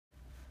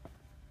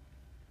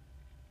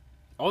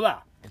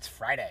Hola! It's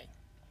Friday.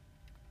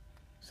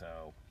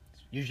 So,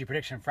 it's usually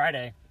Prediction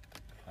Friday,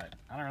 but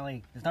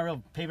there's not a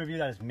real pay-per-view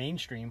that is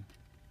mainstream.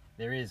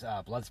 There is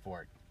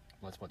Bloodsport.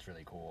 Bloodsport's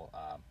really cool.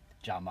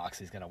 John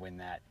Moxley's going to win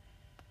that.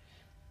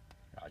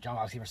 John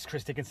Moxley versus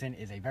Chris Dickinson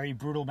is a very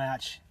brutal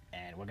match,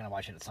 and we're going to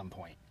watch it at some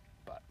point.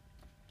 But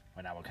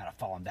right now we're kind of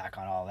falling back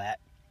on all that.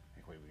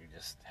 We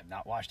just have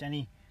not watched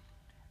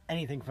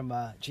anything from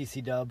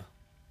GC Dub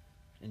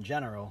in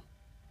general,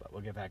 but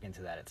we'll get back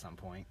into that at some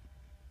point.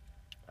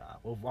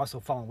 We've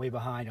also fallen way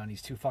behind on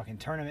these two fucking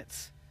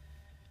tournaments.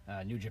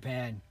 New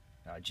Japan,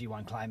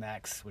 G1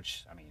 Climax,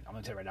 which, I'm going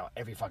to tell you right now,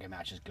 every fucking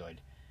match is good.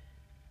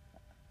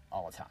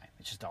 All the time.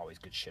 It's just always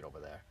good shit over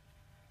there.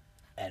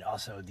 And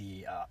also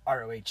the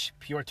ROH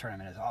Pure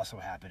Tournament is also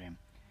happening,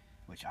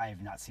 which I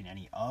have not seen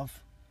any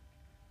of,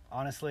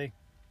 honestly.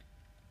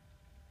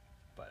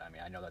 But,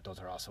 I know that those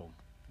are also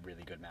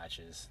really good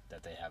matches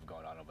that they have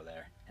going on over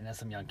there. And then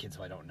some young kids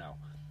who I don't know.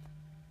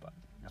 But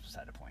that's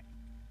beside the point.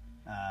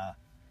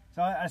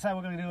 So I decided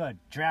we're going to do a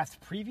draft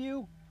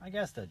preview, I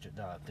guess. The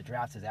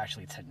draft is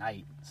actually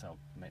tonight, so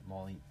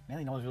mainly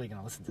no one's really going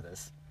to listen to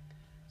this.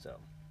 So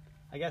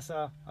I guess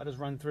I'll just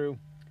run through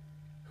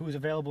who's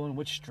available in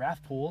which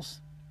draft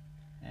pools,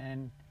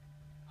 and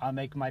I'll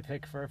make my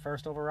pick for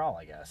first overall,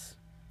 I guess.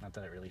 Not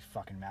that it really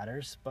fucking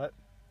matters, but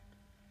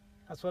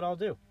that's what I'll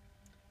do.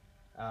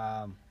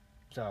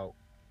 So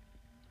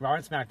Raw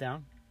and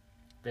SmackDown,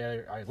 they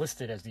are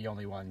listed as the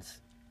only ones,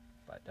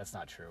 but that's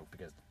not true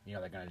because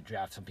they're going to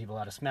draft some people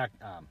out of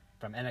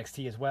from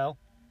NXT as well.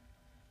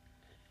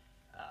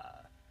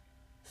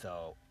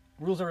 So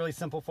rules are really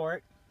simple for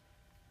it.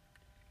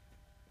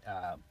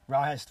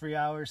 Raw has 3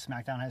 hours,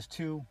 SmackDown has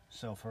 2.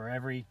 So for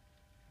every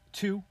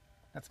 2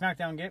 that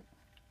SmackDown get,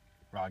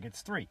 Raw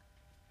gets 3.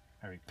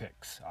 Every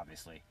picks,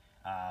 obviously.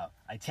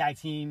 A tag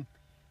team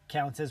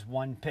counts as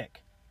 1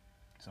 pick.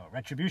 So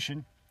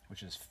Retribution,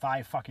 which is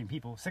 6 fucking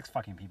people.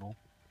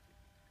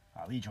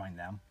 Lee joined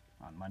them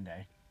on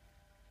Monday.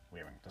 We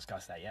haven't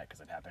discussed that yet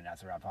because it happened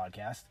after our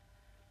podcast.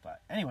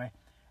 But anyway,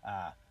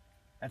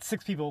 that's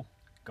 6 people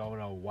go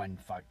as 1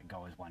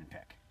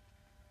 pick.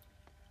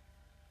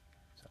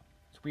 So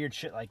it's weird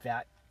shit like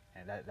that,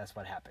 and that's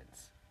what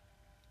happens.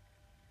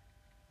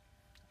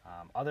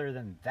 Other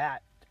than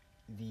that,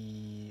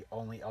 the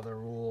only other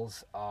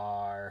rules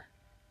are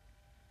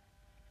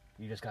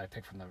you just got to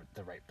pick from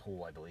the right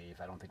pool, I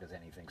believe. I don't think there's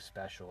anything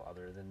special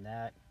other than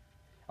that.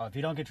 Oh, if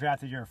you don't get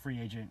drafted, you're a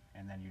free agent,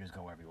 and then you just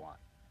go wherever you want,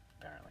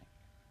 apparently.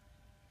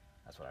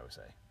 That's what I would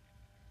say.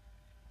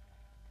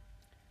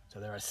 So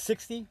there are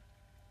 60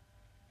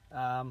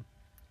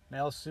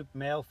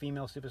 male,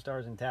 female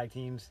superstars and tag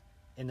teams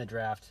in the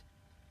draft.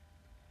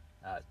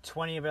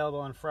 20 available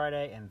on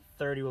Friday, and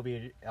 30 will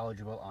be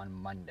eligible on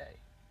Monday.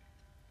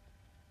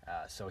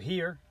 So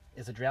here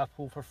is the draft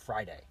pool for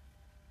Friday.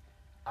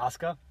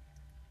 Asuka,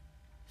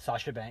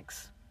 Sasha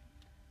Banks,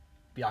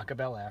 Bianca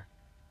Belair,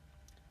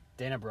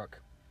 Dana Brooke,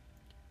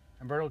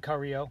 Humberto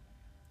Carrillo,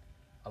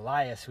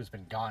 Elias, who's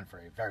been gone for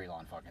a very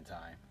long fucking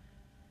time,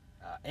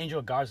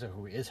 Angel Garza,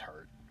 who is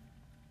hurt,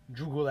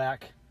 Drew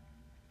Gulak,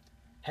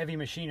 Heavy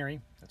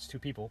Machinery, that's 2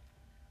 people,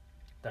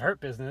 The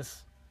Hurt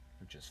Business,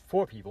 which is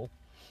 4 people,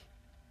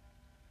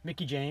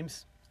 Mickie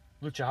James,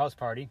 Lucha House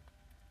Party,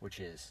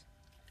 which is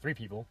 3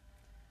 people,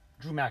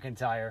 Drew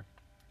McIntyre,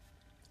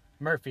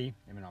 Murphy,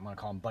 I'm going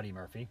to call him Buddy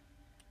Murphy,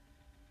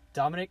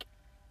 Dominic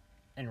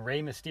and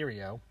Rey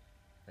Mysterio,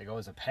 they go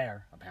as a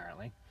pair,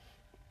 apparently,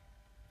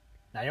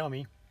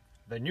 Naomi,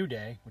 The New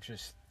Day, which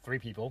is 3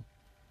 people,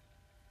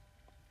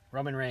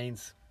 Roman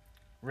Reigns,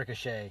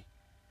 Ricochet,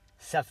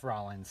 Seth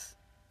Rollins,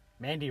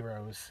 Mandy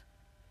Rose,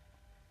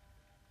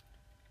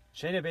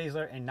 Shayna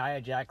Baszler and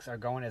Nia Jax are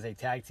going as a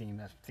tag team,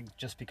 I think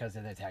just because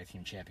they're the tag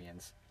team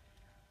champions.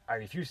 I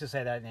refuse to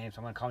say that name, so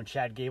I'm going to call him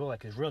Chad Gable,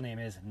 like his real name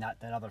is, not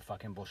that other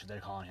fucking bullshit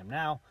they're calling him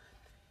now.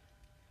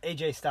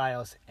 AJ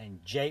Styles and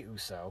Jey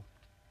Uso,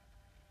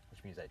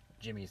 which means that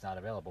Jimmy's not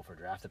available for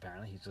draft,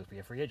 apparently. He's supposed to be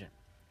a free agent.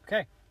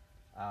 Okay.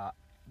 So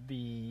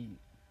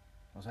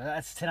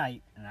that's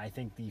tonight, and I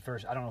think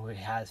I don't know who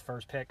has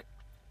first pick,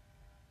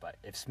 but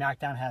if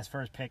SmackDown has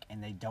first pick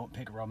and they don't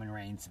pick Roman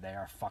Reigns, they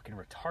are fucking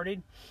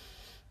retarded.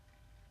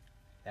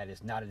 That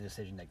is not a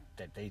decision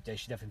that they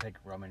should definitely pick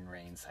Roman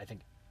Reigns. I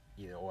think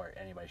either or,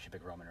 anybody should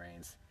pick Roman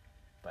Reigns.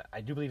 But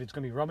I do believe it's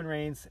going to be Roman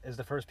Reigns as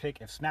the first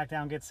pick if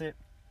SmackDown gets it.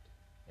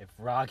 If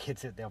Raw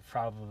gets it, they'll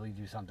probably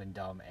do something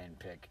dumb and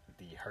pick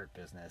the Hurt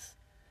Business.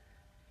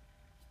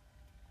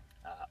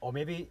 Or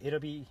maybe it'll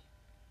be,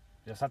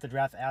 they'll start the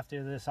draft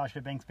after the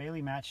Sasha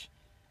Banks-Bayley match,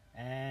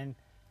 and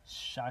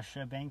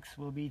Sasha Banks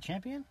will be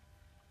champion?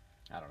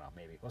 I don't know,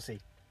 maybe. We'll see.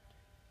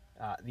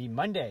 The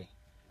Monday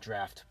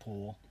draft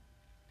pool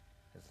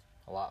is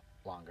a lot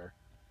longer.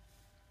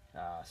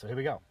 So here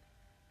we go.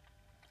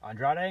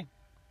 Andrade,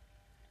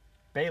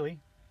 Bayley,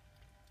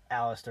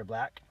 Aleister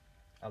Black,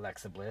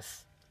 Alexa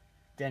Bliss,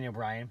 Daniel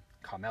Bryan,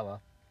 Carmella,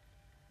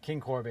 King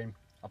Corbin,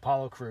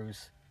 Apollo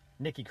Crews,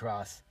 Nikki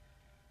Cross,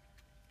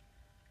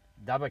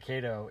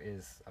 Dabba-Kato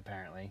is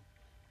apparently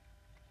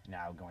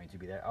now going to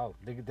be there. Oh,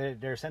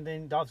 they're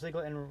sending Dolph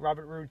Ziggler and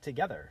Robert Roode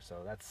together,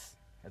 so that's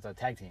a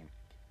tag team.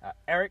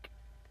 Eric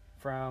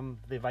from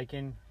the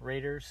Viking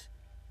Raiders,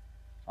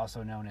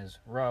 also known as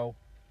Ro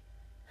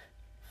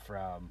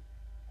from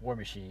War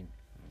Machine.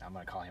 I'm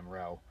going to call him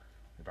Ro.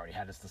 We've already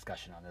had this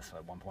discussion on this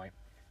at one point.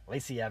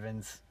 Lacey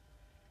Evans,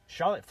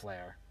 Charlotte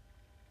Flair.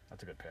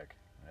 That's a good pick.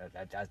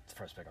 That's the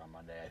first pick on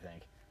Monday, I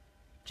think.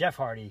 Jeff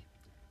Hardy,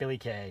 Billy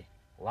Kay,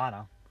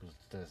 Lana, who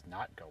does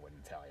not go with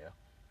Natalya,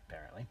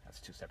 apparently. That's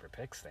 2 separate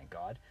picks, thank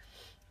God,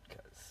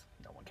 because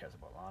no one cares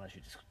about Lana.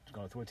 She's just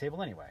going through a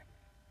table anyway.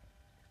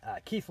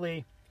 Keith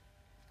Lee,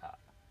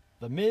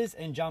 The Miz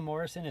and John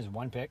Morrison is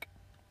 1 pick.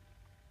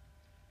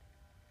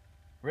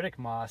 Riddick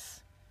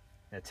Moss,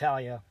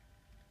 Natalya,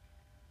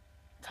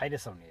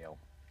 Titus O'Neil,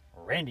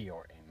 Randy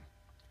Orton,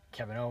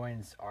 Kevin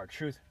Owens,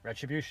 R-Truth,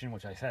 Retribution,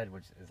 which I said,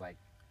 which is like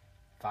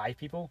 5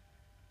 people?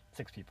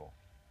 6 people.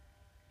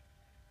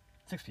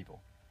 6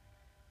 people.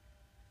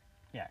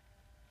 Yeah,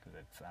 because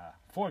it's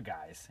 4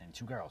 guys and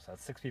 2 girls, so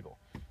that's 6 people.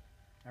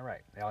 All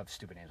right, they all have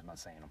stupid names, I'm not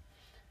saying them.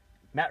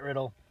 Matt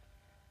Riddle,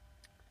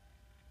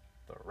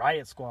 the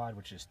Riot Squad,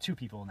 which is 2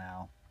 people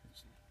now.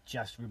 It's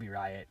just Ruby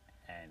Riott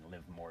and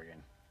Liv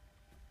Morgan,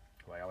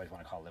 who I always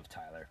want to call Liv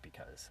Tyler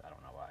because I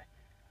don't know why.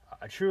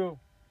 A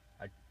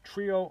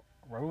trio,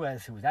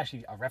 Ruiz, who was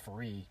actually a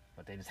referee,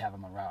 but they just have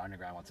him on Raw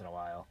Underground once in a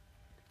while.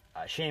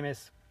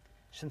 Sheamus,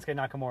 Shinsuke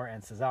Nakamura,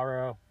 and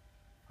Cesaro.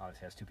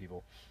 Obviously has 2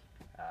 people.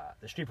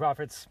 The Street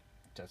Profits,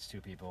 just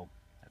 2 people.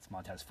 That's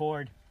Montez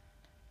Ford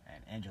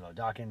and Angelo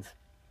Dawkins.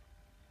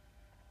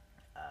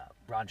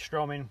 Braun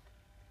Strowman,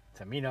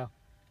 Tamina,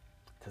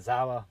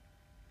 Tozawa,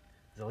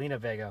 Zelina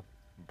Vega,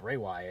 Bray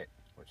Wyatt,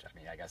 which I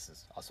mean I guess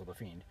is also The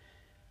Fiend,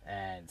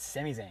 and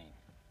Sami Zayn.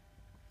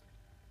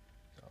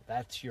 So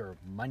that's your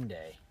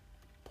Monday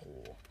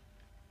pool.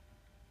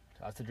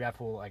 So that's the draft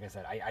pool. Like I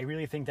said, I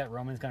really think that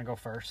Roman's going to go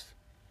first.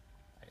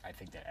 I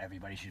think that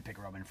everybody should pick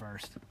Roman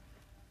first.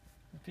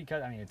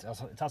 Because, I mean, it's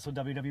also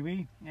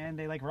WWE, and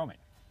they like Roman.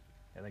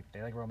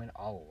 They like Roman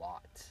a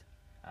lot.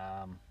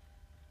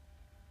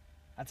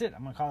 That's it.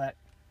 I'm going to call that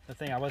the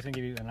thing. I was going to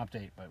give you an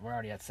update, but we're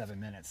already at 7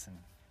 minutes, and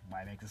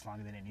why make this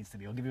longer than it needs to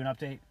be? I'll give you an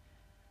update.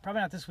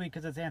 Probably not this week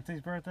because it's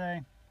Anthony's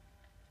birthday.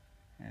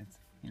 And it's,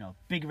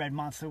 Big Red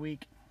Monster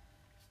Week.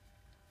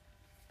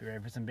 Be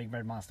ready for some Big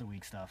Red Monster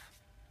Week stuff.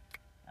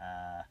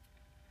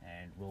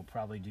 And we'll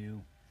probably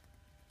do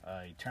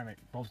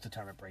both the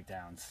tournament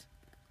breakdowns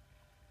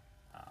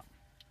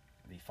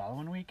the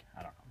following week.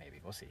 I don't know, maybe.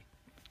 We'll see.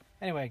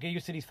 Anyway, get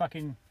used to these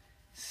fucking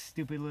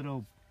stupid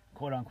little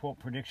quote-unquote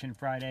prediction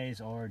Fridays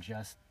or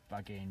just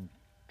fucking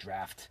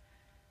draft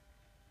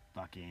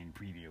fucking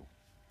preview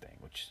thing,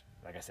 which,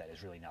 like I said,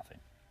 is really nothing.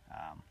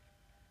 I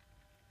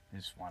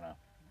just want to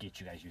get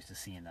you guys used to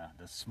seeing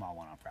the small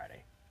one on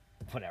Friday.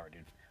 Whatever,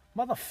 dude.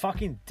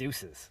 Motherfucking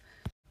deuces.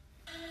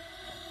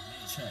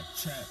 Check.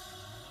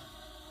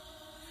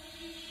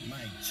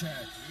 Mic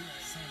check.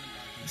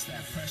 It's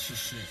that pressure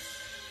shit.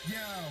 Yo,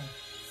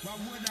 why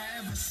would I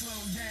ever slow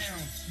down?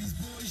 These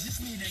boys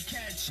just need to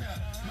catch up.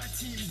 My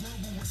team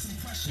global with some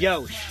pressure.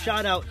 Yo,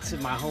 shout out to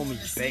my homie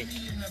Bank.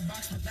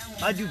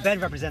 I do Ben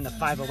represent the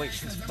 508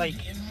 since like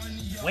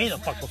way the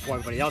fuck before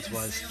everybody else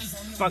was.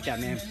 Fuck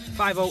that, man.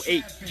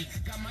 508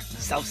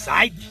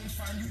 Southside.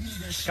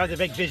 Check out the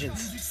Big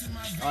Visions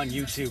on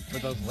YouTube for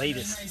the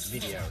latest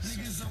videos.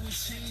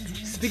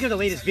 Speaking of the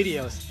latest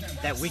videos,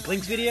 that Weak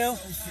Links video,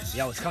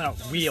 yo, it's coming out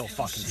real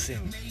fucking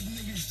soon.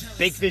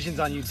 Big Visions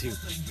on YouTube.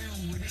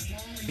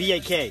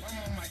 BAKED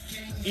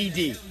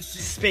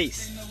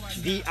space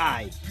VISIONS.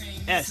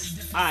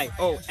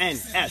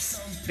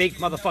 Big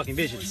motherfucking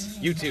Visions.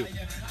 YouTube.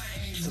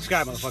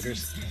 Subscribe,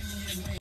 motherfuckers.